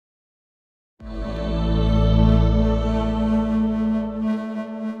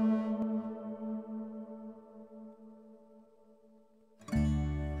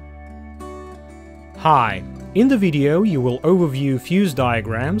Hi! In the video you will overview fuse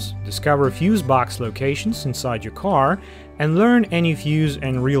diagrams, discover fuse box locations inside your car, and learn any fuse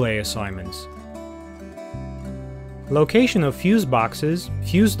and relay assignments. Location of fuse boxes,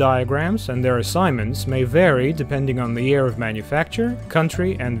 fuse diagrams, and their assignments may vary depending on the year of manufacture,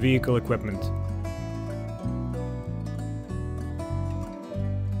 country, and vehicle equipment.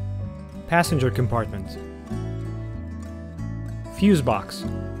 Passenger compartment. Fuse box.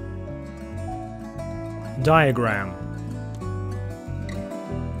 Diagram.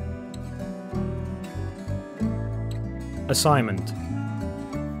 Assignment.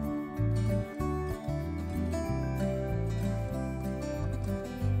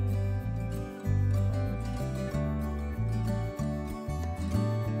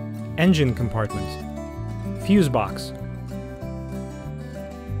 Engine compartment. Fuse box.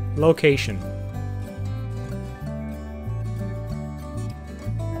 Location.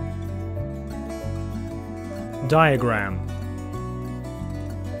 Diagram.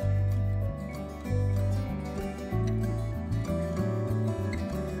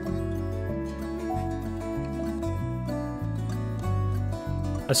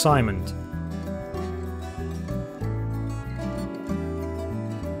 Assignment.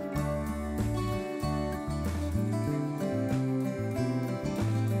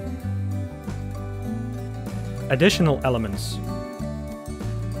 Additional elements.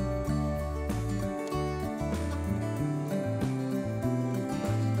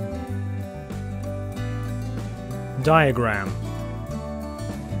 Diagram.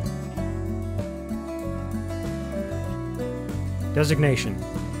 Designation.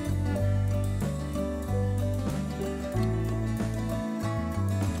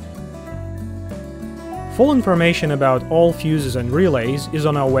 Full information about all fuses and relays is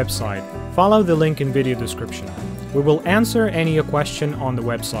on our website. Follow the link in video description. We will answer any question on the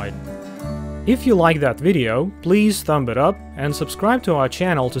website. If you like that video, please thumb it up and subscribe to our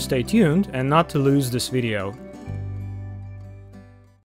channel to stay tuned and not to lose this video.